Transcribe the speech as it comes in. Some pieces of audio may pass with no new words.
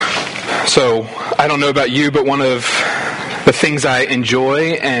So, I don't know about you, but one of the things I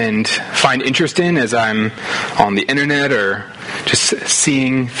enjoy and find interest in as I'm on the internet or just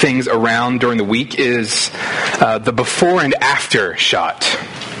seeing things around during the week is the before and after shot.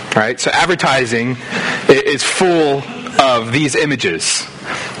 Right? So advertising is full of these images,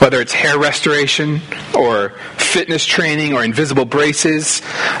 whether it's hair restoration or fitness training or invisible braces.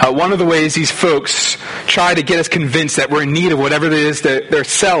 One of the ways these folks try to get us convinced that we're in need of whatever it is that they're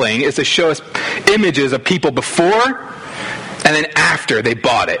selling is to show us images of people before and then after they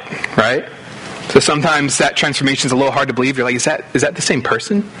bought it, right? So sometimes that transformation is a little hard to believe. You're like, is that the same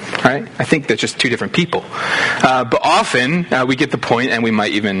person? Right? I think they're just two different people. But often we get the point and we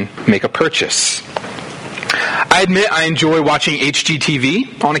might even make a purchase. I admit I enjoy watching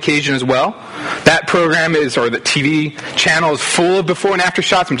HGTV on occasion as well. That program or the TV channel is full of before and after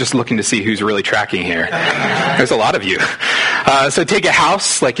shots. I'm just looking to see who's really tracking here. There's a lot of you. So take a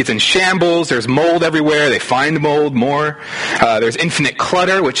house like it's in shambles. There's mold everywhere. They find mold more. There's infinite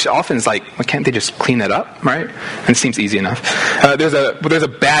clutter, which often is like, why can't they just clean that up, right? And it seems easy enough. There's a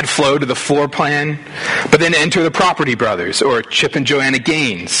bad flow to the floor plan. But then enter the Property Brothers or Chip and Joanna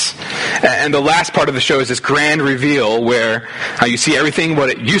Gaines. And the last part of the show is this grand reveal where you see everything what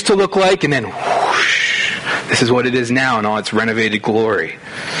it used to look like, and then whoosh, this is what it is now in all its renovated glory.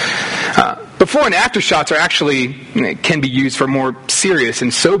 Before and after shots can be used for more serious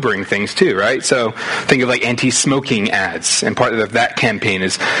and sobering things too, right? So think of like anti-smoking ads, and part of that campaign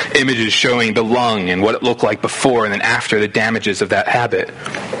is images showing the lung and what it looked like before and then after the damages of that habit.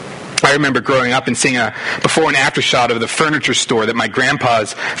 I remember growing up and seeing a before and after shot of the furniture store that my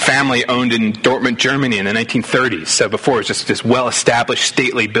grandpa's family owned in Dortmund, Germany in the 1930s. So before it was just this well-established,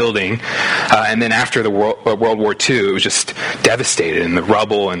 stately building. And then after the World War II, it was just devastated in the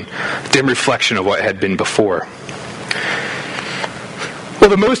rubble and dim reflection of what had been before. Well,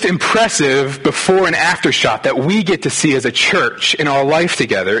 the most impressive before and after shot that we get to see as a church in our life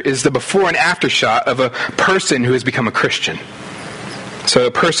together is the before and after shot of a person who has become a Christian. So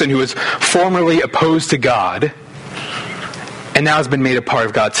a person who was formerly opposed to God and now has been made a part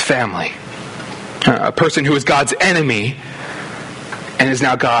of God's family. A person who was God's enemy and is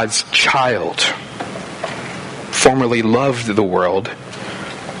now God's child. Formerly loved the world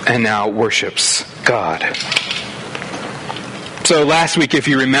and now worships God. So last week, if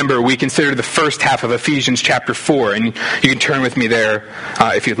you remember, we considered the first half of Ephesians chapter 4, and you can turn with me there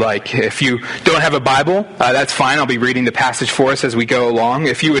if you'd like. If you don't have a Bible, that's fine. I'll be reading the passage for us as we go along.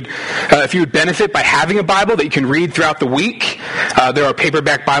 If you would benefit by having a Bible that you can read throughout the week, there are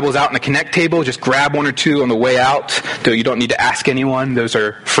paperback Bibles out in the Connect table. Just grab one or two on the way out. So you don't need to ask anyone. Those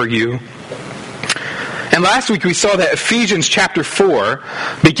are for you. And last week we saw that Ephesians chapter 4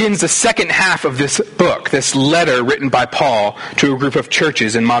 begins the second half of this book, this letter written by Paul to a group of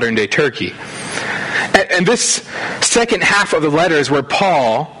churches in modern-day Turkey. And this second half of the letter is where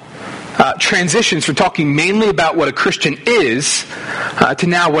Paul transitions from talking mainly about what a Christian is to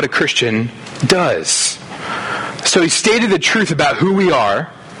now what a Christian does. So he stated the truth about who we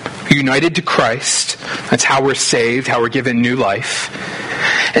are, united to Christ. That's how we're saved, how we're given new life.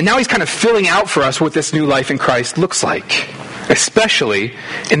 And now he's kind of filling out for us what this new life in Christ looks like, especially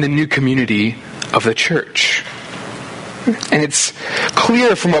in the new community of the church. And it's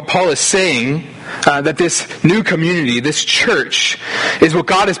clear from what Paul is saying that this new community, this church, is what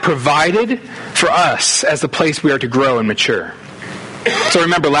God has provided for us as the place we are to grow and mature. So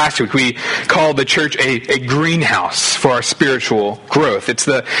remember last week we called the church a greenhouse for our spiritual growth. It's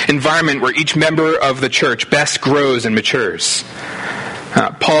the environment where each member of the church best grows and matures.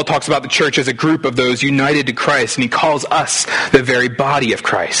 Paul talks about the church as a group of those united to Christ, and he calls us the very body of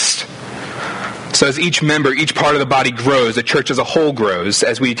Christ. So as each member, each part of the body grows, the church as a whole grows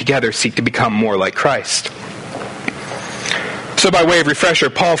as we together seek to become more like Christ. So by way of refresher,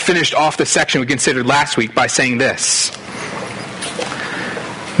 Paul finished off the section we considered last week by saying this.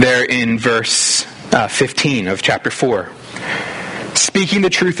 There in verse 15 of chapter 4. Speaking the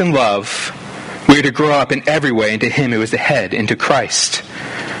truth in love, we are to grow up in every way into him who is the head, into Christ,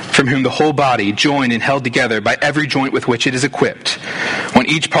 from whom the whole body, joined and held together by every joint with which it is equipped, when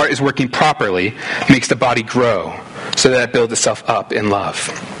each part is working properly, makes the body grow, so that it builds itself up in love.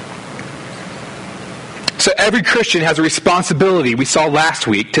 So every Christian has a responsibility, we saw last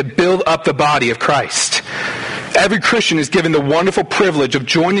week, to build up the body of Christ. Every Christian is given the wonderful privilege of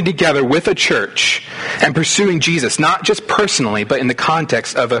joining together with a church and pursuing Jesus, not just personally, but in the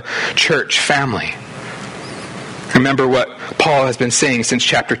context of a church family. Remember what Paul has been saying since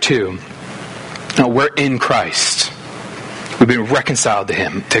chapter 2. Now, we're in Christ. We've been reconciled to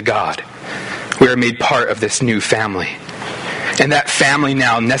him, to God. We are made part of this new family. And that family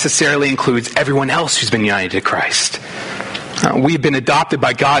now necessarily includes everyone else who's been united to Christ. We've been adopted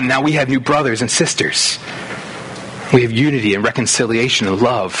by God, and now we have new brothers and sisters. We have unity and reconciliation and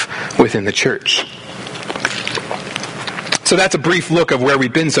love within the church. So that's a brief look of where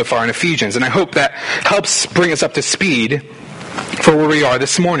we've been so far in Ephesians, and I hope that helps bring us up to speed for where we are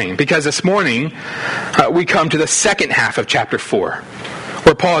this morning. Because this morning, we come to the second half of chapter 4,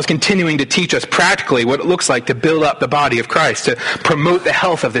 where Paul is continuing to teach us practically what it looks like to build up the body of Christ, to promote the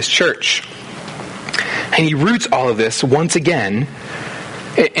health of this church. And he roots all of this once again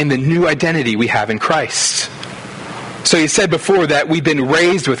in the new identity we have in Christ. So he said before that we've been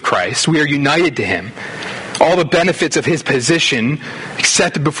raised with Christ, we are united to him. All the benefits of his position,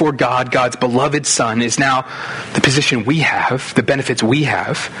 accepted before God, God's beloved Son, is now the position we have, the benefits we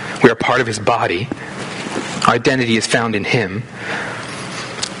have. We are part of his body. Our identity is found in him.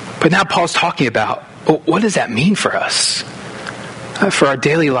 But now Paul's talking about, well, what does that mean for us? For our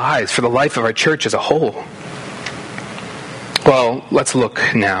daily lives, for the life of our church as a whole? Well, let's look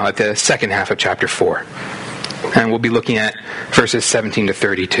now at the second half of chapter 4. And we'll be looking at verses 17 to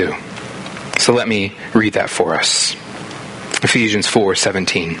 32. So let me read that for us. Ephesians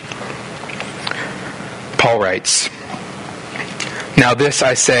 4:17. Paul writes, "Now this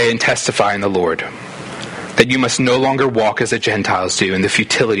I say and testify in the Lord, that you must no longer walk as the Gentiles do in the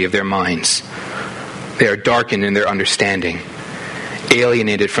futility of their minds. They are darkened in their understanding,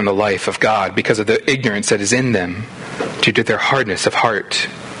 alienated from the life of God because of the ignorance that is in them due to their hardness of heart.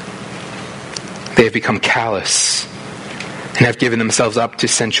 They have become callous and have given themselves up to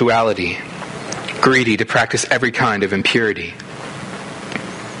sensuality, greedy to practice every kind of impurity.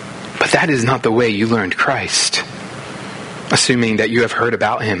 But that is not the way you learned Christ, assuming that you have heard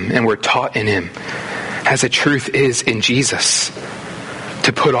about him and were taught in him, as the truth is in Jesus,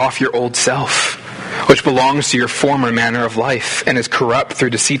 to put off your old self, which belongs to your former manner of life and is corrupt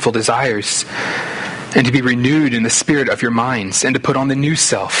through deceitful desires, and to be renewed in the spirit of your minds, and to put on the new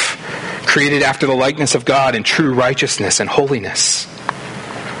self, created after the likeness of God in true righteousness and holiness.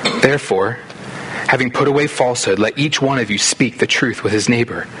 Therefore, having put away falsehood, let each one of you speak the truth with his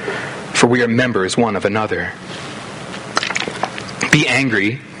neighbor, for we are members one of another. Be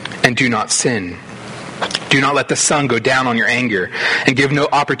angry and do not sin. Do not let the sun go down on your anger, and give no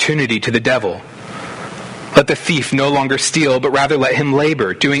opportunity to the devil. Let the thief no longer steal, but rather let him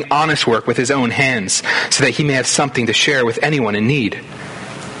labor, doing honest work with his own hands, so that he may have something to share with anyone in need.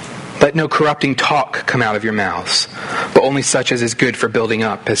 Let no corrupting talk come out of your mouths, but only such as is good for building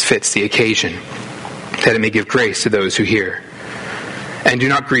up, as fits the occasion, that it may give grace to those who hear. And do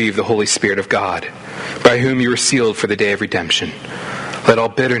not grieve the Holy Spirit of God, by whom you were sealed for the day of redemption. Let all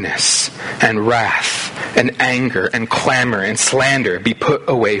bitterness and wrath and anger and clamor and slander be put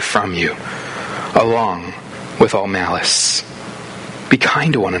away from you, along with all malice. Be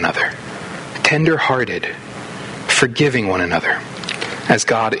kind to one another, tender-hearted, forgiving one another, as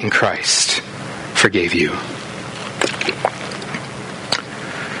God in Christ forgave you."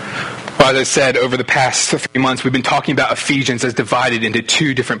 Well, as I said, over the past 3 months, we've been talking about Ephesians as divided into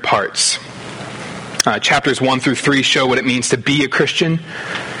two different parts. Chapters 1 through 3 show what it means to be a Christian,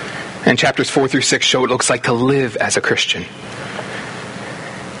 and chapters 4 through 6 show what it looks like to live as a Christian.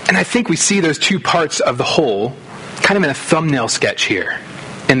 And I think we see those two parts of the whole kind of in a thumbnail sketch here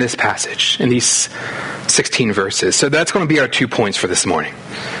in this passage, in these 16 verses. So that's going to be our 2 points for this morning.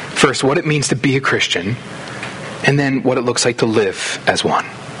 First, what it means to be a Christian, and then what it looks like to live as one.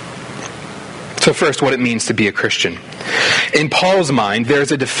 So first, what it means to be a Christian. In Paul's mind,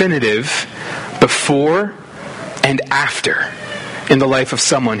 there's a definitive before and after in the life of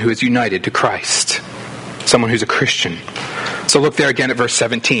someone who is united to Christ, someone who's a Christian. So look there again at verse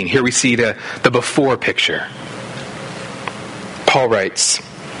 17. Here we see the before picture. Paul writes,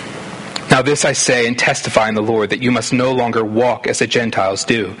 "Now this I say and testify in the Lord, that you must no longer walk as the Gentiles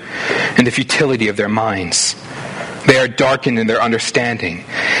do, in the futility of their minds. They are darkened in their understanding,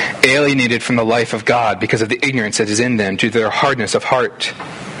 alienated from the life of God because of the ignorance that is in them due to their hardness of heart.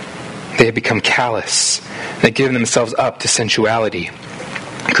 They have become callous. They give themselves up to sensuality,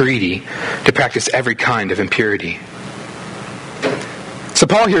 greedy to practice every kind of impurity." So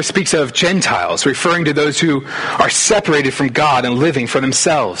Paul here speaks of Gentiles, referring to those who are separated from God and living for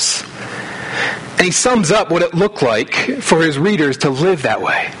themselves. And he sums up what it looked like for his readers to live that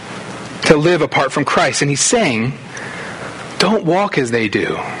way, to live apart from Christ. And he's saying, don't walk as they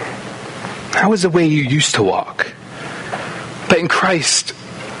do. That was the way you used to walk. But in Christ,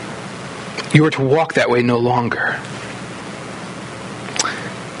 you are to walk that way no longer.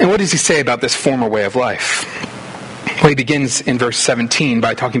 And what does he say about this former way of life? Well, he begins in verse 17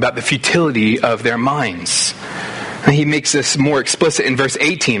 by talking about the futility of their minds. And he makes this more explicit in verse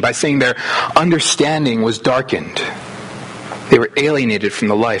 18 by saying their understanding was darkened. They were alienated from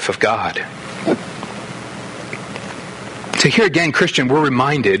the life of God. So here again, Christian, we're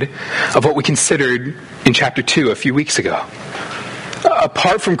reminded of what we considered in chapter 2 a few weeks ago.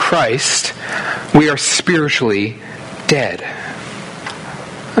 Apart from Christ, we are spiritually dead.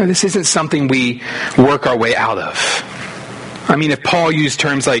 This isn't something we work our way out of. I mean, if Paul used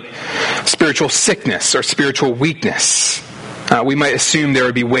terms like spiritual sickness or spiritual weakness, we might assume there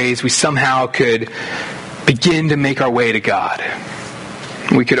would be ways we somehow could begin to make our way to God.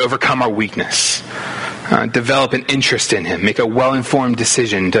 We could overcome our weakness, develop an interest in Him, make a well-informed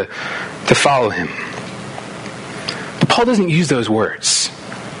decision to follow Him. But Paul doesn't use those words.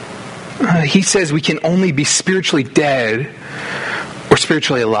 He says we can only be spiritually dead or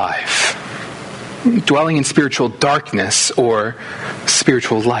spiritually alive, dwelling in spiritual darkness or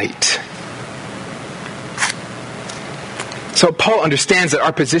spiritual light. So Paul understands that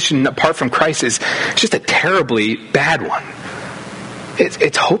our position apart from Christ is just a terribly bad one.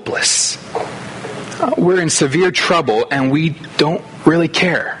 It's hopeless. We're in severe trouble and we don't really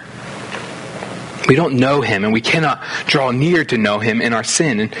care. We don't know Him and we cannot draw near to know Him in our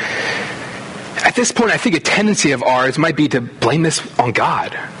sin. And at this point, I think a tendency of ours might be to blame this on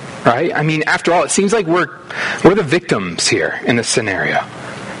God, right? I mean, after all, it seems like we're the victims here in this scenario.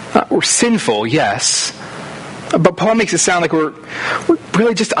 We're sinful, yes, but Paul makes it sound like we're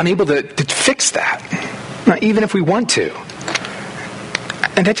really just unable to fix that, even if we want to.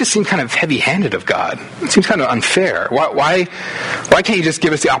 And that just seems kind of heavy-handed of God. It seems kind of unfair. Why can't He just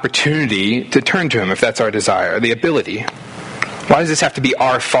give us the opportunity to turn to Him if that's our desire, the ability? Why does this have to be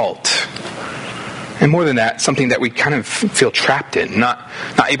our fault? And more than that, something that we kind of feel trapped in, not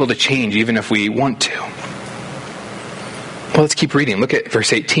able to change even if we want to. Well, let's keep reading. Look at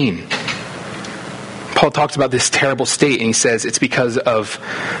verse 18. Paul talks about this terrible state, and he says it's because of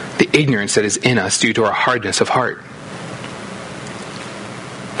the ignorance that is in us due to our hardness of heart.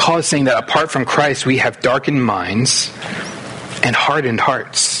 Paul is saying that apart from Christ, we have darkened minds and hardened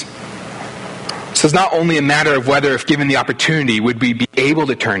hearts. So it's not only a matter of whether, if given the opportunity, would we be able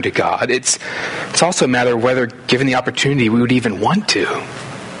to turn to God. It's also a matter of whether, given the opportunity, we would even want to.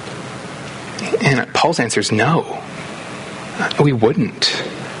 And Paul's answer is no. We wouldn't.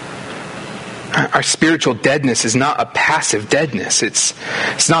 Our spiritual deadness is not a passive deadness. It's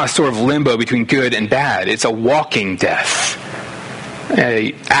not a sort of limbo between good and bad. It's a walking death.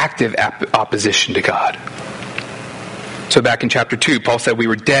 An active opposition to God. So back in chapter 2, Paul said we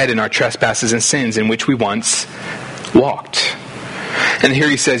were dead in our trespasses and sins in which we once walked. And here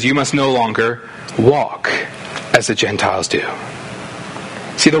he says, you must no longer walk as the Gentiles do.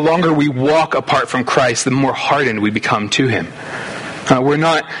 See, the longer we walk apart from Christ, the more hardened we become to Him. We're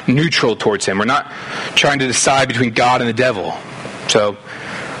not neutral towards Him. We're not trying to decide between God and the devil. So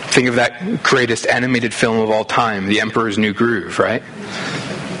think of that greatest animated film of all time, The Emperor's New Groove, right?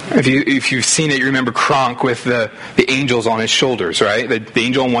 If you've seen it, you remember Kronk with the angels on his shoulders, right? The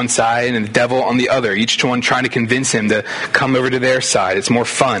angel on one side and the devil on the other, each one trying to convince him to come over to their side. It's more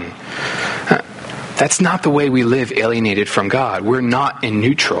fun. That's not the way we live alienated from God. We're not in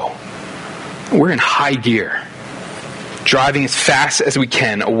neutral. We're in high gear, driving as fast as we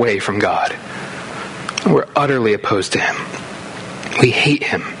can away from God. We're utterly opposed to Him. We hate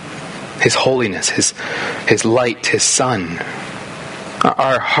Him, His holiness, His light, His Son.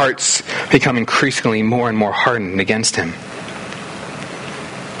 Our hearts become increasingly more and more hardened against Him.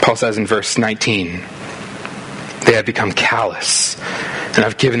 Paul says in verse 19, they have become callous and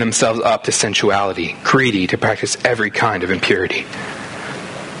have given themselves up to sensuality, greedy to practice every kind of impurity.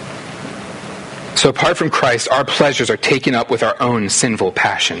 So apart from Christ, our pleasures are taken up with our own sinful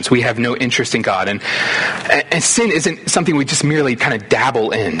passions. We have no interest in God. And sin isn't something we just merely kind of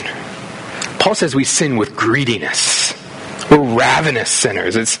dabble in. Paul says we sin with greediness. We're ravenous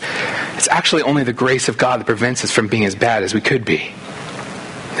sinners. It's actually only the grace of God that prevents us from being as bad as we could be.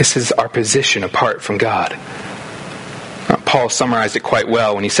 This is our position apart from God. Paul summarized it quite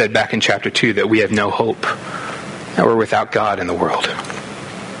well when he said back in chapter 2 that we have no hope, that we're without God in the world.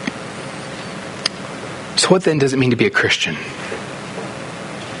 So what then does it mean to be a Christian?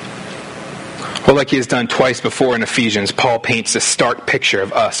 Well, like he has done twice before in Ephesians, Paul paints a stark picture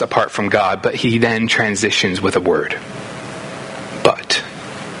of us apart from God, but he then transitions with a word. But.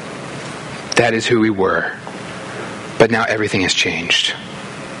 That is who we were. But now everything has changed.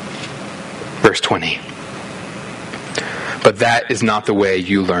 Verse 20. But that is not the way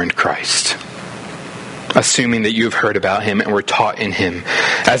you learned Christ. assuming that you have heard about him and were taught in him,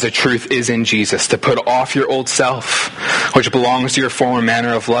 as the truth is in Jesus, to put off your old self, which belongs to your former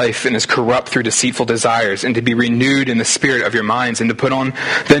manner of life and is corrupt through deceitful desires, and to be renewed in the spirit of your minds, and to put on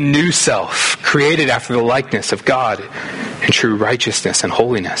the new self, created after the likeness of God in true righteousness and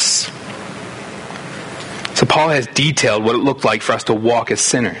holiness. So Paul has detailed what it looked like for us to walk as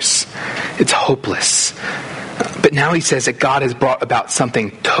sinners. It's hopeless. But now he says that God has brought about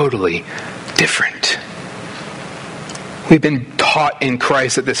something totally different. We've been taught in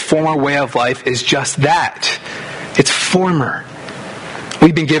Christ that this former way of life is just that. It's former.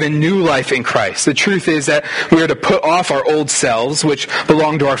 We've been given new life in Christ. The truth is that we are to put off our old selves, which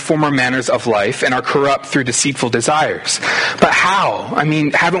belong to our former manners of life and are corrupt through deceitful desires. But how? I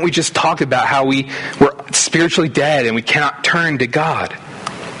mean, haven't we just talked about how we were spiritually dead and we cannot turn to God?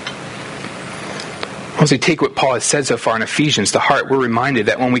 As we take what Paul has said so far in Ephesians to heart, we're reminded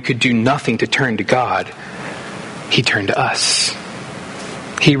that when we could do nothing to turn to God, he turned to us.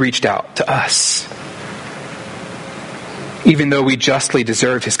 He reached out to us. Even though we justly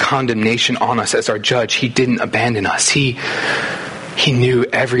deserved his condemnation on us as our judge, he didn't abandon us. He knew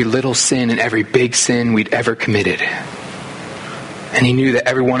every little sin and every big sin we'd ever committed. And he knew that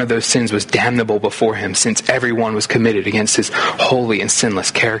every one of those sins was damnable before him, since every one was committed against his holy and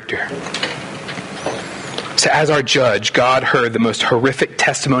sinless character. So as our judge, God heard the most horrific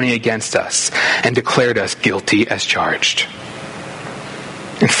testimony against us and declared us guilty as charged.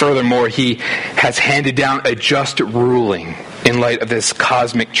 And furthermore, he has handed down a just ruling in light of this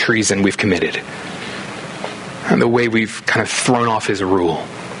cosmic treason we've committed. And the way we've kind of thrown off his rule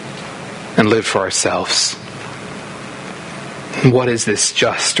and lived for ourselves. And what is this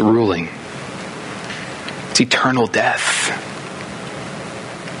just ruling? It's eternal death.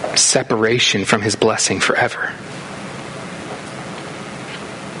 Separation from his blessing forever.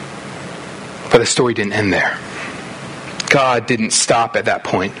 But the story didn't end there. God didn't stop at that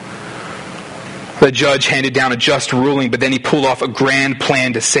point. The judge handed down a just ruling, but then he pulled off a grand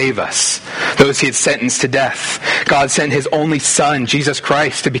plan to save us, those he had sentenced to death. God sent his only Son, Jesus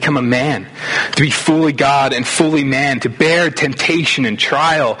Christ, to become a man, to be fully God and fully man, to bear temptation and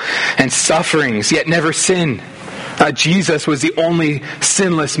trial and sufferings, yet never sin. Jesus was the only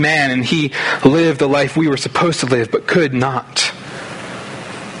sinless man, and he lived the life we were supposed to live, but could not.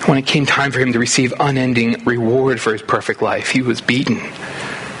 When it came time for him to receive unending reward for his perfect life, he was beaten.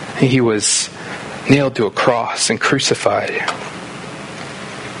 He was nailed to a cross and crucified.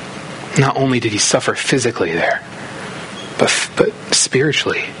 Not only did he suffer physically there, but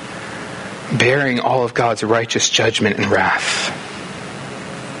spiritually, bearing all of God's righteous judgment and wrath.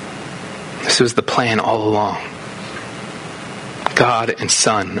 This was the plan all along. God and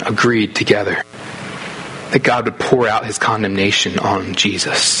Son agreed together that God would pour out his condemnation on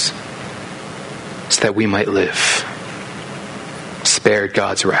Jesus so that we might live, spared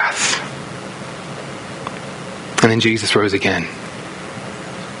God's wrath. And then Jesus rose again,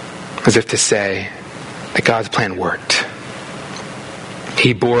 as if to say that God's plan worked.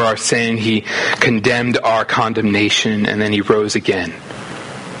 He bore our sin, he condemned our condemnation, and then he rose again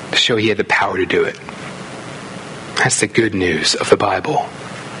to show he had the power to do it. That's the good news of the Bible.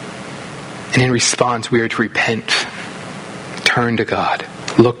 And in response, we are to repent, turn to God,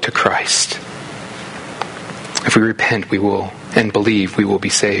 look to Christ. If we repent, we will, and believe, we will be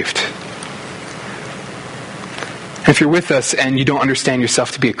saved. And if you're with us and you don't understand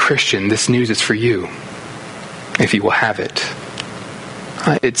yourself to be a Christian, this news is for you, if you will have it.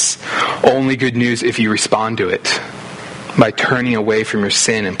 It's only good news if you respond to it by turning away from your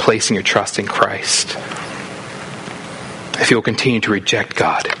sin and placing your trust in Christ. If you'll continue to reject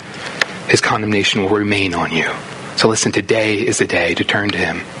God, his condemnation will remain on you. So listen, today is the day to turn to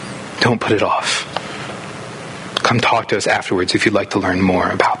him. Don't put it off. Come talk to us afterwards if you'd like to learn more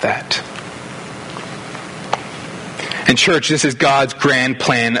about that. And church, this is God's grand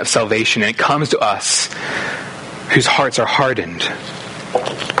plan of salvation, and it comes to us whose hearts are hardened.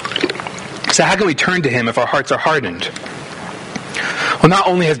 So how can we turn to him if our hearts are hardened? Well, not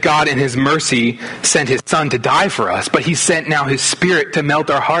only has God in his mercy sent his Son to die for us, but he sent now his Spirit to melt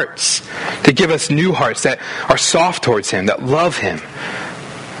our hearts, to give us new hearts that are soft towards him, that love him,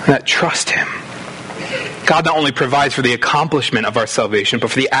 that trust him. God not only provides for the accomplishment of our salvation, but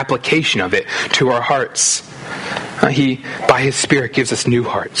for the application of it to our hearts. He, by his Spirit, gives us new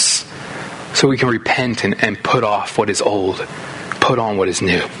hearts, so we can repent and put off what is old, put on what is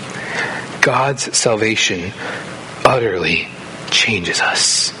new. God's salvation utterly changes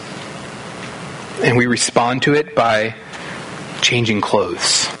us. And we respond to it by changing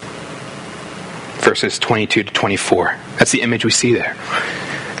clothes. Verses 22 to 24. That's the image we see there.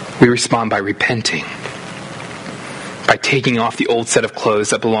 We respond by repenting. by taking off the old set of clothes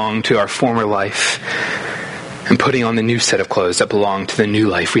that belong to our former life and putting on the new set of clothes that belong to the new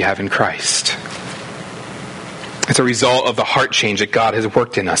life we have in Christ. It's a result of the heart change that God has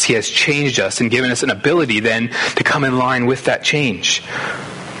worked in us. He has changed us and given us an ability then to come in line with that change.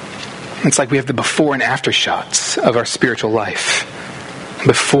 It's like we have the before and after shots of our spiritual life.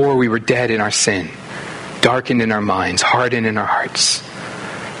 Before we were dead in our sin, darkened in our minds, hardened in our hearts.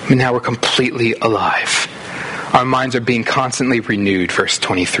 But now we're completely alive. Our minds are being constantly renewed, verse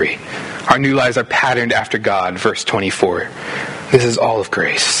 23. Our new lives are patterned after God, verse 24. This is all of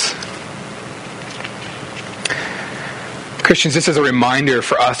grace. Christians, this is a reminder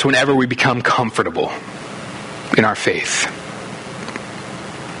for us whenever we become comfortable in our faith.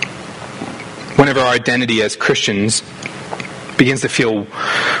 Whenever our identity as Christians begins to feel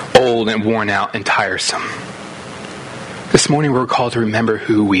old and worn out and tiresome. This morning we're called to remember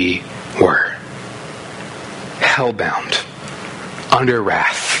who we were. Hellbound, under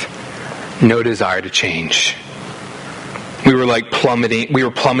wrath, no desire to change. We were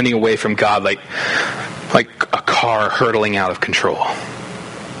plummeting away from God like a car hurtling out of control,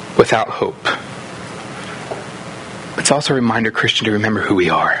 without hope. It's also a reminder, Christian, to remember who we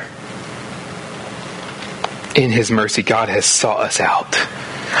are. In His mercy, God has sought us out,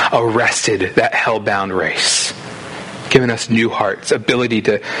 arrested that hell-bound race, given us new hearts, ability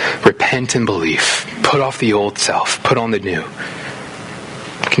to repent and believe, put off the old self, put on the new,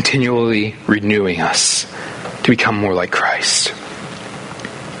 continually renewing us to become more like Christ.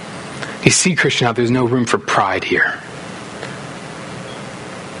 You see, Christian, how there's no room for pride here.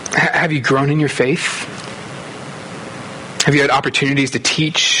 Have you grown in your faith? Have you had opportunities to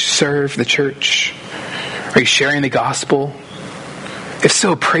teach, serve the church? Are you sharing the gospel? If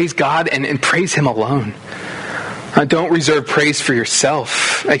so, praise God and praise Him alone. Don't reserve praise for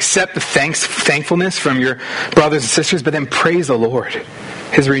yourself. Accept the thankfulness from your brothers and sisters, but then praise the Lord.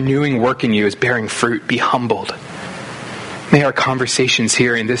 His renewing work in you is bearing fruit. Be humbled. May our conversations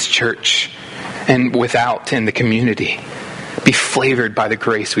here in this church and without in the community be flavored by the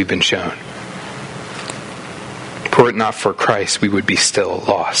grace we've been shown. Were it not for Christ, we would be still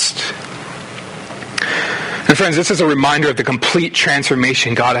lost. And friends, this is a reminder of the complete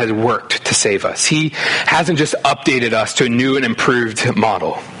transformation God has worked to save us. He hasn't just updated us to a new and improved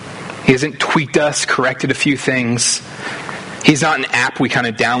model. He hasn't tweaked us, corrected a few things. He's not an app we kind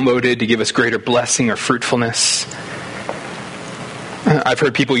of downloaded to give us greater blessing or fruitfulness. I've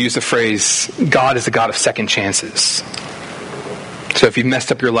heard people use the phrase, God is a God of second chances. So if you've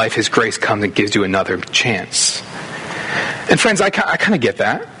messed up your life, His grace comes and gives you another chance. And friends, I kind of get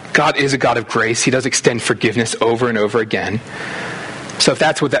that. God is a God of grace. He does extend forgiveness over and over again. So if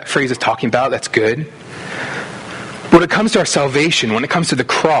that's what that phrase is talking about, that's good. When it comes to our salvation, when it comes to the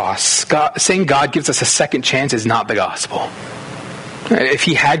cross, saying God gives us a second chance is not the gospel. If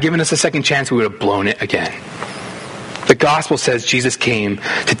He had given us a second chance, we would have blown it again. The gospel says Jesus came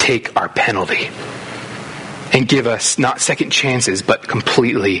to take our penalty and give us not second chances, but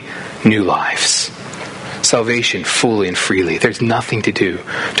completely new lives. Salvation fully and freely. There's nothing to do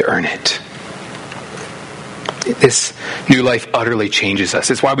to earn it. This new life utterly changes us.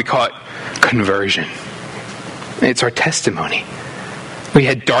 It's why we call it conversion. It's our testimony. We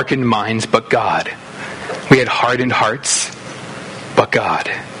had darkened minds, but God. We had hardened hearts, but God.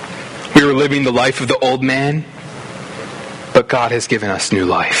 We were living the life of the old man, but God has given us new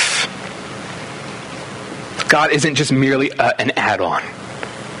life. God isn't just merely an add-on.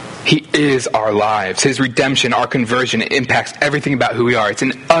 He is our lives. His redemption, our conversion, it impacts everything about who we are. It's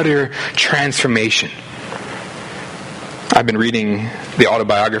an utter transformation. I've been reading the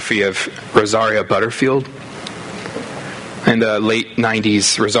autobiography of Rosaria Butterfield. In the late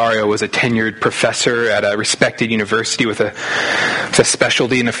 90s, Rosario was a tenured professor at a respected university with a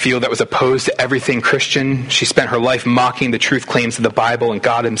specialty in a field that was opposed to everything Christian. She spent her life mocking the truth claims of the Bible and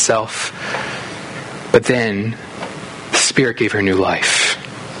God Himself. But then, the Spirit gave her new life.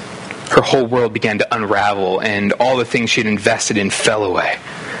 Her whole world began to unravel, and all the things she'd invested in fell away.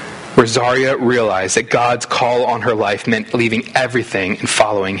 Rosaria realized that God's call on her life meant leaving everything and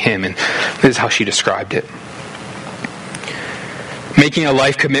following Him, and this is how she described it. Making a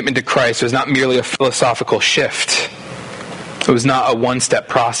life commitment to Christ was not merely a philosophical shift. It was not a one-step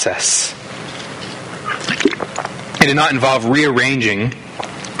process. It did not involve rearranging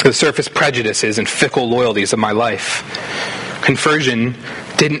the surface prejudices and fickle loyalties of my life. Conversion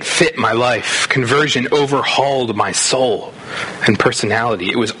didn't fit my life. Conversion overhauled my soul and personality.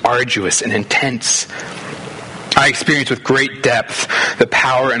 It was arduous and intense. I experienced with great depth the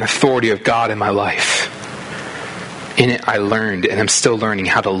power and authority of God in my life. In it, I learned, and I'm still learning,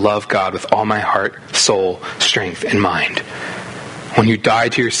 how to love God with all my heart, soul, strength, and mind. When you die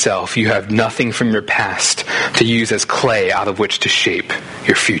to yourself, you have nothing from your past to use as clay out of which to shape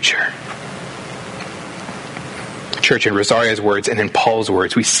your future. Church, in Rosaria's words and in Paul's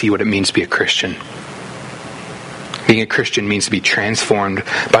words, we see what it means to be a Christian. Being a Christian means to be transformed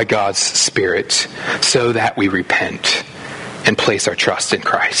by God's Spirit so that we repent and place our trust in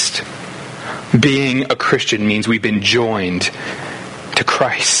Christ. Being a Christian means we've been joined to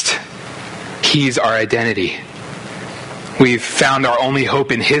Christ. He's our identity. We've found our only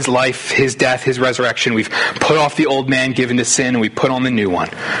hope in His life, His death, His resurrection. We've put off the old man given to sin, and we put on the new one,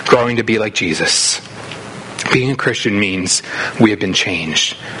 growing to be like Jesus. Being a Christian means we have been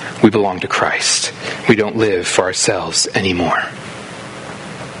changed. We belong to Christ. We don't live for ourselves anymore.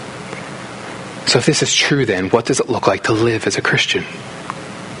 So if this is true, then what does it look like to live as a Christian?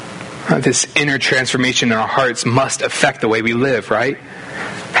 This inner transformation in our hearts must affect the way we live, right?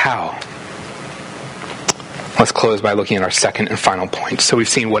 How? Let's close by looking at our second and final point. So we've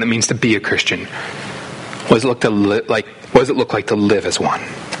seen what it means to be a Christian. What does it look like to live as one?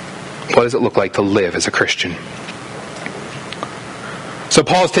 What does it look like to live as a Christian? So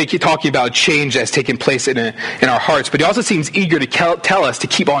Paul's talking about change that's taken place in our hearts, but he also seems eager to tell us to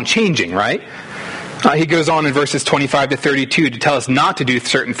keep on changing, right? He goes on in verses 25 to 32 to tell us not to do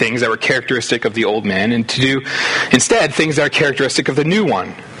certain things that were characteristic of the old man and to do instead things that are characteristic of the new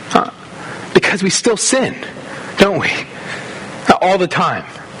one. Because we still sin, don't we? All the time.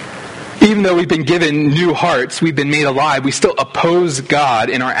 Even though we've been given new hearts, we've been made alive, we still oppose God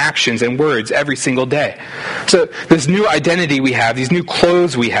in our actions and words every single day. So this new identity we have, these new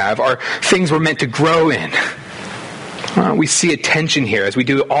clothes we have, are things we're meant to grow in. We see a tension here, as we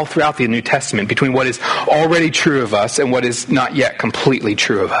do all throughout the New Testament, between what is already true of us and what is not yet completely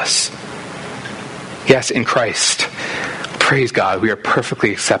true of us. Yes, in Christ, praise God, we are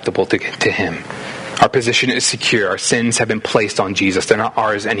perfectly acceptable to Him. Our position is secure. Our sins have been placed on Jesus. They're not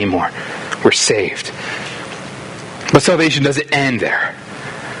ours anymore. We're saved. But salvation doesn't end there.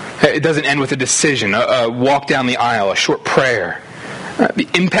 It doesn't end with a decision, a walk down the aisle, a short prayer. The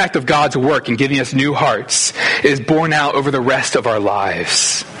impact of God's work in giving us new hearts is borne out over the rest of our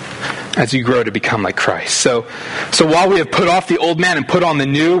lives as we grow to become like Christ. So while we have put off the old man and put on the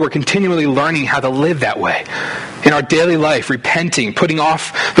new, we're continually learning how to live that way. In our daily life, repenting, putting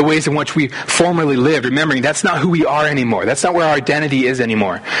off the ways in which we formerly lived, remembering that's not who we are anymore. That's not where our identity is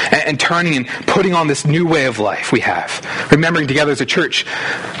anymore. And turning and putting on this new way of life we have. Remembering together as a church,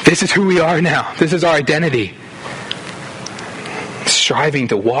 this is who we are now. This is our identity. Striving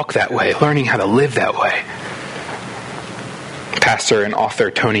to walk that way, learning how to live that way. Pastor and author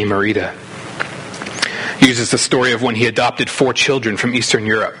Tony Merida uses the story of when he adopted 4 children from Eastern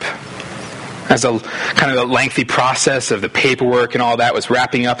Europe. As a kind of a lengthy process of the paperwork and all that was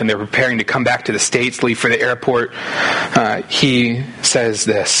wrapping up and they're preparing to come back to the States, leave for the airport, he says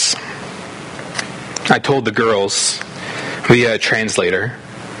this: I told the girls via a translator,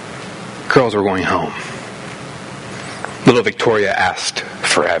 girls were going home. Little Victoria asked,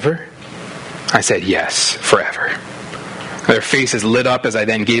 forever? I said, yes, forever. Their faces lit up as I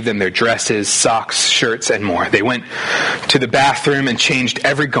then gave them their dresses, socks, shirts, and more. They went to the bathroom and changed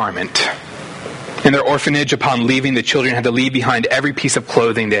every garment. In their orphanage, upon leaving, the children had to leave behind every piece of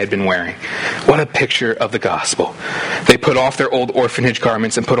clothing they had been wearing. What a picture of the gospel. They put off their old orphanage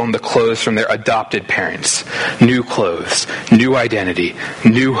garments and put on the clothes from their adopted parents. New clothes, new identity,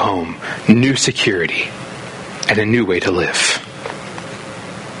 new home, new security, and a new way to live.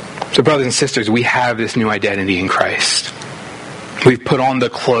 So brothers and sisters, we have this new identity in Christ. We've put on the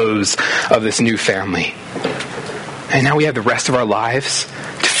clothes of this new family. And now we have the rest of our lives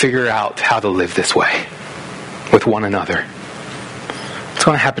to figure out how to live this way with one another. It's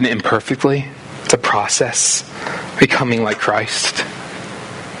going to happen imperfectly. It's a process, becoming like Christ.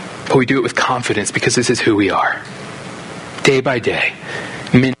 But we do it with confidence because this is who we are. Day by day,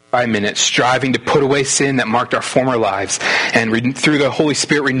 minute by minute, striving to put away sin that marked our former lives, and through the Holy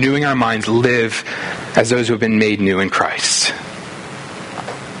Spirit renewing our minds, live as those who have been made new in Christ.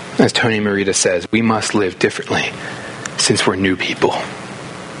 As Tony Merida says, we must live differently since we're new people.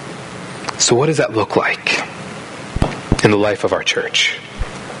 So what does that look like in the life of our church?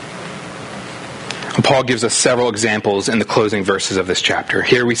 Paul gives us several examples in the closing verses of this chapter.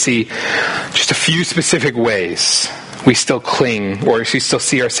 Here we see just a few specific ways we still cling, or we still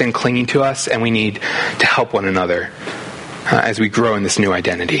see our sin clinging to us, and we need to help one another as we grow in this new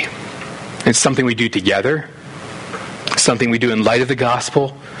identity. It's something we do together, something we do in light of the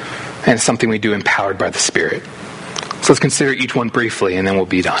gospel, and something we do empowered by the Spirit. So let's consider each one briefly, and then we'll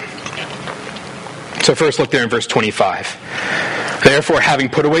be done. So first look there in verse 25. Therefore, having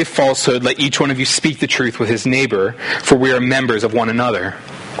put away falsehood, let each one of you speak the truth with his neighbor, for we are members of one another.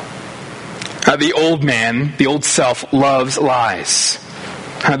 The old man, the old self, loves lies.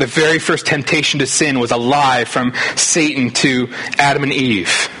 The very first temptation to sin was a lie from Satan to Adam and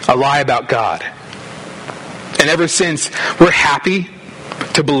Eve, a lie about God. And ever since, we're happy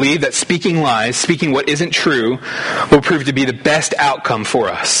to believe that speaking lies, speaking what isn't true, will prove to be the best outcome for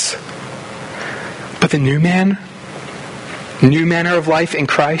us. But the new manner of life in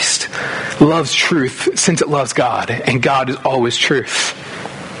Christ, loves truth since it loves God, and God is always truth.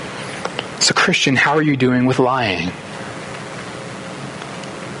 So Christian, how are you doing with lying?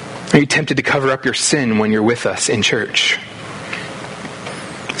 Are you tempted to cover up your sin when you're with us in church?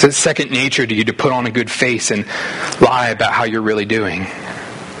 Is it second nature to you to put on a good face and lie about how you're really doing?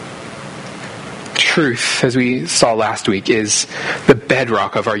 Truth, as we saw last week, is the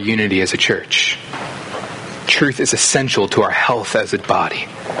bedrock of our unity as a church. Truth is essential to our health as a body.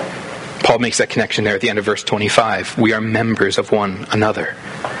 Paul makes that connection there at the end of verse 25. We are members of one another.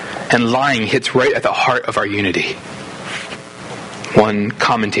 And lying hits right at the heart of our unity. One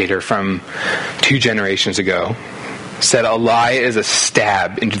commentator from 2 generations ago said a lie is a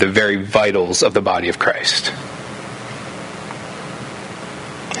stab into the very vitals of the body of Christ.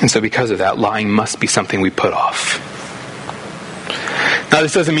 And so because of that, lying must be something we put off. Now,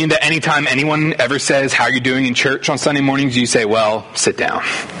 this doesn't mean that anytime anyone ever says, how are you doing in church on Sunday mornings, you say, well, sit down.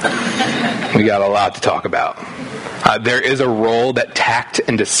 We got a lot to talk about. There is a role that tact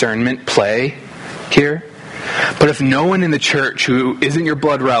and discernment play here. But if no one in the church who isn't your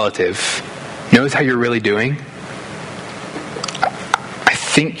blood relative knows how you're really doing, I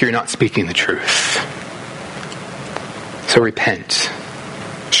think you're not speaking the truth. So repent.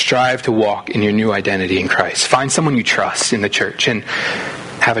 Strive to walk in your new identity in Christ. Find someone you trust in the church and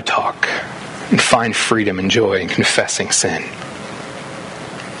have a talk. And find freedom and joy in confessing sin.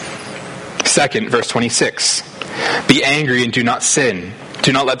 Second, verse 26. Be angry and do not sin.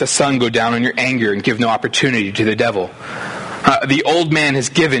 Do not let the sun go down on your anger and give no opportunity to the devil. The old man has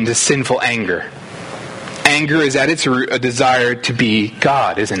given to sinful anger. Anger is at its root a desire to be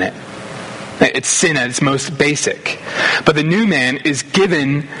God, isn't it? It's sin at its most basic. But the new man is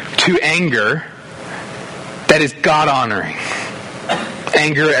given to anger that is God-honoring.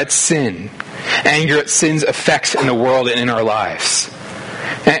 Anger at sin. Anger at sin's effects in the world and in our lives.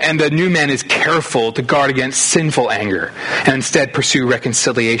 And the new man is careful to guard against sinful anger and instead pursue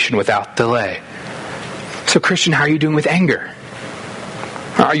reconciliation without delay. So Christian, how are you doing with anger?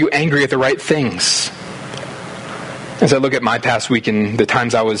 Are you angry at the right things? As I look at my past week and the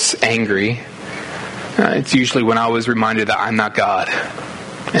times I was angry, it's usually when I was reminded that I'm not God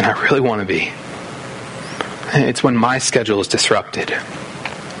and I really want to be. It's when my schedule is disrupted.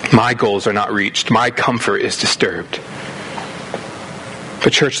 My goals are not reached. My comfort is disturbed.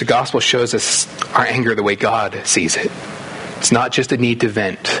 But church, the gospel shows us our anger the way God sees it. It's not just a need to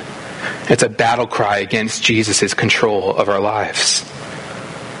vent. It's a battle cry against Jesus' control of our lives.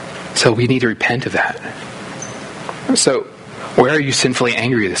 So we need to repent of that. So, where are you sinfully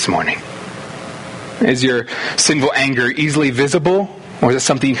angry this morning? Is your sinful anger easily visible, or is it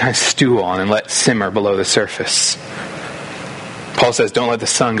something you kind of stew on and let simmer below the surface? Paul says, don't let the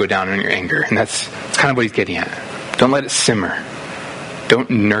sun go down on your anger. And that's kind of what he's getting at. Don't let it simmer. Don't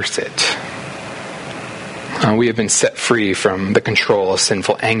nurse it. We have been set free from the control of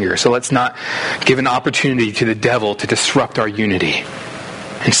sinful anger. So let's not give an opportunity to the devil to disrupt our unity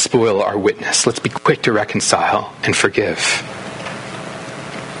and spoil our witness. Let's be quick to reconcile and forgive.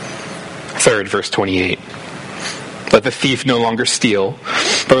 Third, verse 28. Let the thief no longer steal,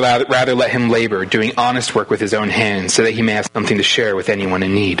 but rather let him labor, doing honest work with his own hands, so that he may have something to share with anyone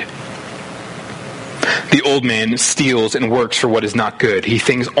in need. The old man steals and works for what is not good. He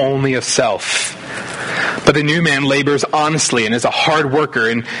thinks only of self. But the new man labors honestly and is a hard worker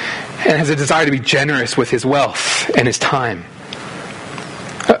and has a desire to be generous with his wealth and his time.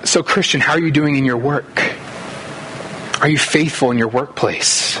 So Christian, how are you doing in your work? Are you faithful in your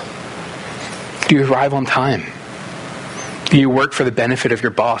workplace? Do you arrive on time? Do you work for the benefit of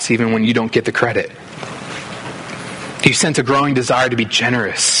your boss even when you don't get the credit? Do you sense a growing desire to be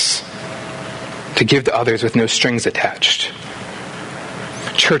generous? To give to others with no strings attached?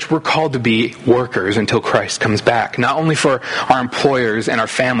 Church, we're called to be workers until Christ comes back. Not only for our employers and our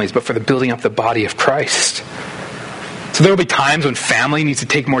families, but for the building up the body of Christ. So there will be times when family needs to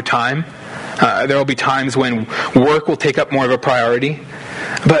take more time. There will be times when work will take up more of a priority.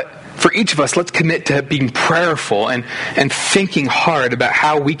 But for each of us, let's commit to being prayerful and thinking hard about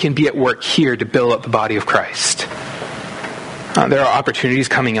how we can be at work here to build up the body of Christ. There are opportunities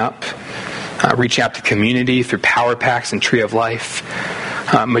coming up reaching out to community through Power Packs and Tree of Life,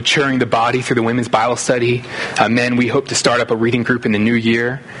 maturing the body through the women's Bible study. Men, we hope to start up a reading group in the new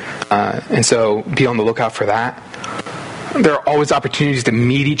year, and so be on the lookout for that. There are always opportunities to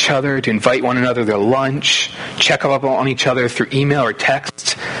meet each other, to invite one another to lunch, check up on each other through email or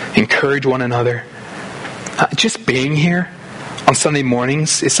text, encourage one another. Just being here on Sunday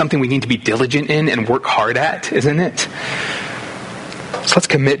mornings is something we need to be diligent in and work hard at, isn't it? So let's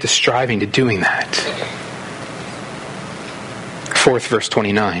commit to striving to doing that. Fourth, verse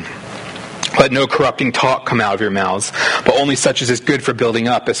 29. Let no corrupting talk come out of your mouths, but only such as is good for building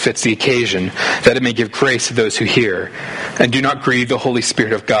up as fits the occasion, that it may give grace to those who hear. And do not grieve the Holy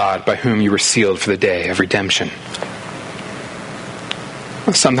Spirit of God, by whom you were sealed for the day of redemption.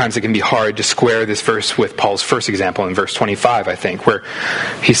 Sometimes it can be hard to square this verse with Paul's first example in verse 25, I think, where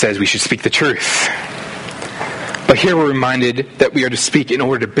he says we should speak the truth. But here we're reminded that we are to speak in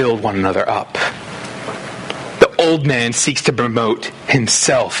order to build one another up. The old man seeks to promote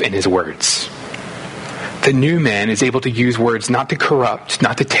himself in his words. The new man is able to use words not to corrupt,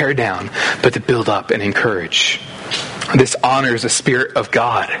 not to tear down, but to build up and encourage. This honors the Spirit of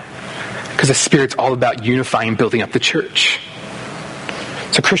God, because the Spirit's all about unifying and building up the church.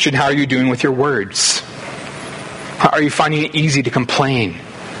 So Christian, how are you doing with your words? Are you finding it easy to complain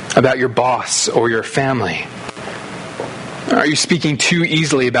about your boss or your family? Are you speaking too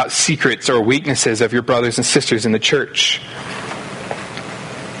easily about secrets or weaknesses of your brothers and sisters in the church?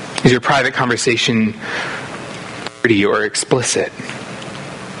 Is your private conversation dirty or explicit?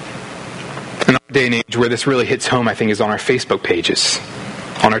 In our day and age where this really hits home, I think, is on our Facebook pages,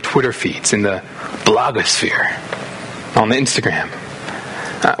 on our Twitter feeds, in the blogosphere, on the Instagram.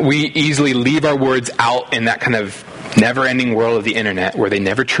 We easily leave our words out in that kind of never-ending world of the internet where they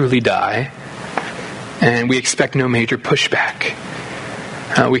never truly die, and we expect no major pushback.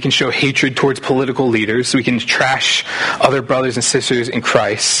 We can show hatred towards political leaders. We can trash other brothers and sisters in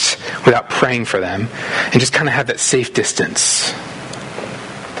Christ without praying for them, and just kind of have that safe distance.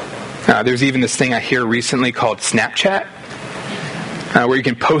 There's even this thing I hear recently called Snapchat, where you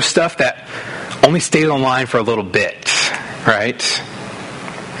can post stuff that only stays online for a little bit, right?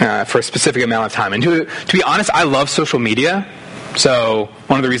 For a specific amount of time. And to be honest, I love social media. So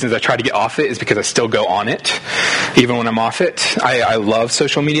one of the reasons I try to get off it is because I still go on it, even when I'm off it. I love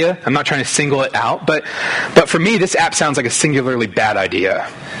social media. I'm not trying to single it out, but for me, this app sounds like a singularly bad idea,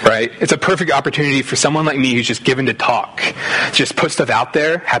 right? It's a perfect opportunity for someone like me who's just given to talk, to just put stuff out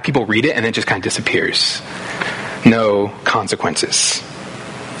there, have people read it, and it just kind of disappears. No consequences.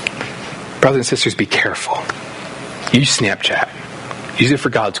 Brothers and sisters, be careful. Use Snapchat. Use it for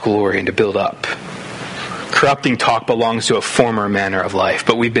God's glory and to build up. Corrupting talk belongs to a former manner of life,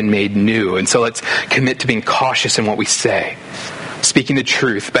 but we've been made new, and so let's commit to being cautious in what we say, speaking the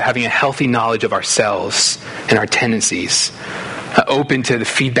truth, but having a healthy knowledge of ourselves and our tendencies, open to the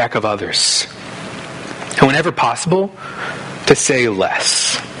feedback of others, and whenever possible, to say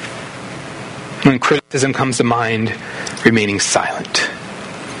less. When criticism comes to mind, remaining silent.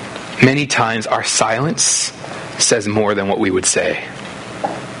 Many times our silence says more than what we would say.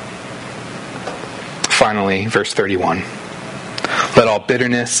 Finally, verse 31. Let all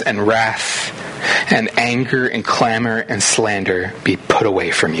bitterness and wrath and anger and clamor and slander be put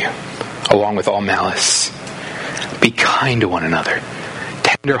away from you, along with all malice. Be kind to one another,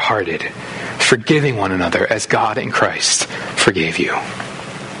 tender-hearted, forgiving one another as God in Christ forgave you.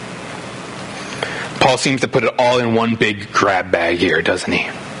 Paul seems to put it all in one big grab bag here, doesn't he?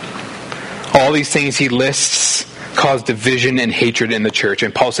 All these things he lists cause division and hatred in the church,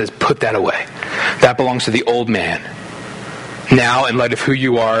 and Paul says, put that away. That belongs to the old man. Now, in light of who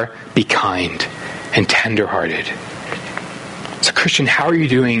you are, be kind and tender-hearted. So, Christian, how are you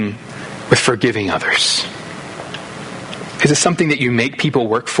doing with forgiving others? Is it something that you make people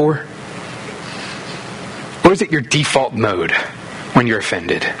work for? Or is it your default mode when you're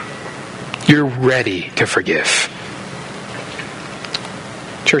offended? You're ready to forgive.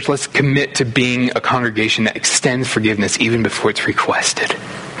 Church, let's commit to being a congregation that extends forgiveness even before it's requested.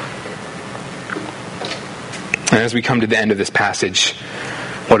 And as we come to the end of this passage,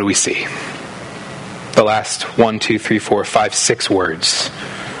 what do we see? The last 1, 2, 3, 4, 5, 6 words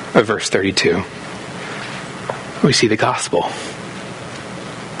of verse 32. We see the gospel.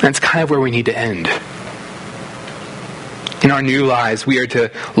 And it's kind of where we need to end. In our new lives, we are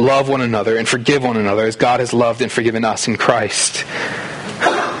to love one another and forgive one another as God has loved and forgiven us in Christ.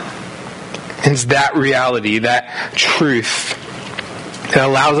 And it's that reality, that truth, that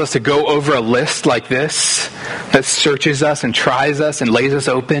allows us to go over a list like this, that searches us and tries us and lays us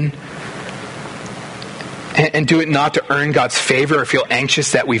open, And do it not to earn God's favor or feel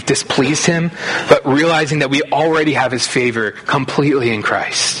anxious that we've displeased him, but realizing that we already have his favor completely in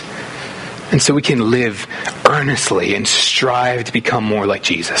Christ. And so we can live earnestly and strive to become more like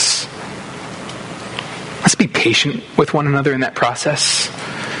Jesus. Let's be patient with one another in that process.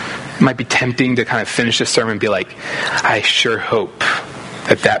 It might be tempting to kind of finish the sermon and be like, I sure hope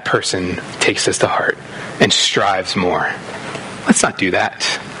that person takes this to heart and strives more. Let's not do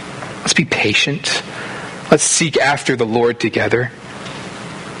that. Let's be patient. Let's seek after the Lord together.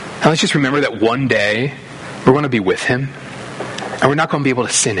 And let's just remember that one day we're going to be with him and we're not going to be able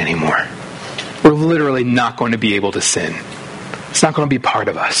to sin anymore. We're literally not going to be able to sin. It's not going to be part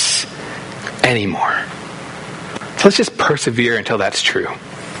of us anymore. So let's just persevere until that's true.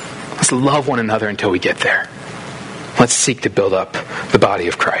 Let's love one another until we get there. Let's seek to build up the body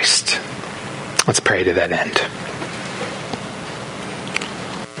of Christ. Let's pray to that end.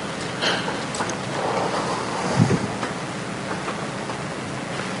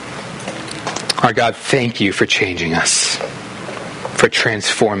 Our God, thank you for changing us, for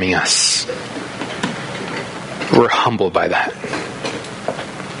transforming us. We're humbled by that.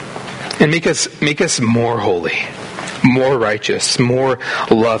 And make us more holy, more righteous, more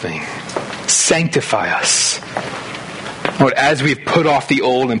loving. Sanctify us. Lord, as we've put off the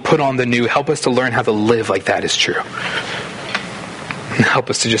old and put on the new, help us to learn how to live like that is true. And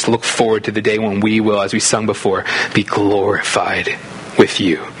help us to just look forward to the day when we will, as we sung before, be glorified with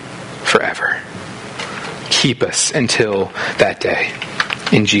you forever. Keep us until that day.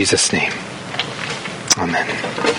 In Jesus' name. Amen.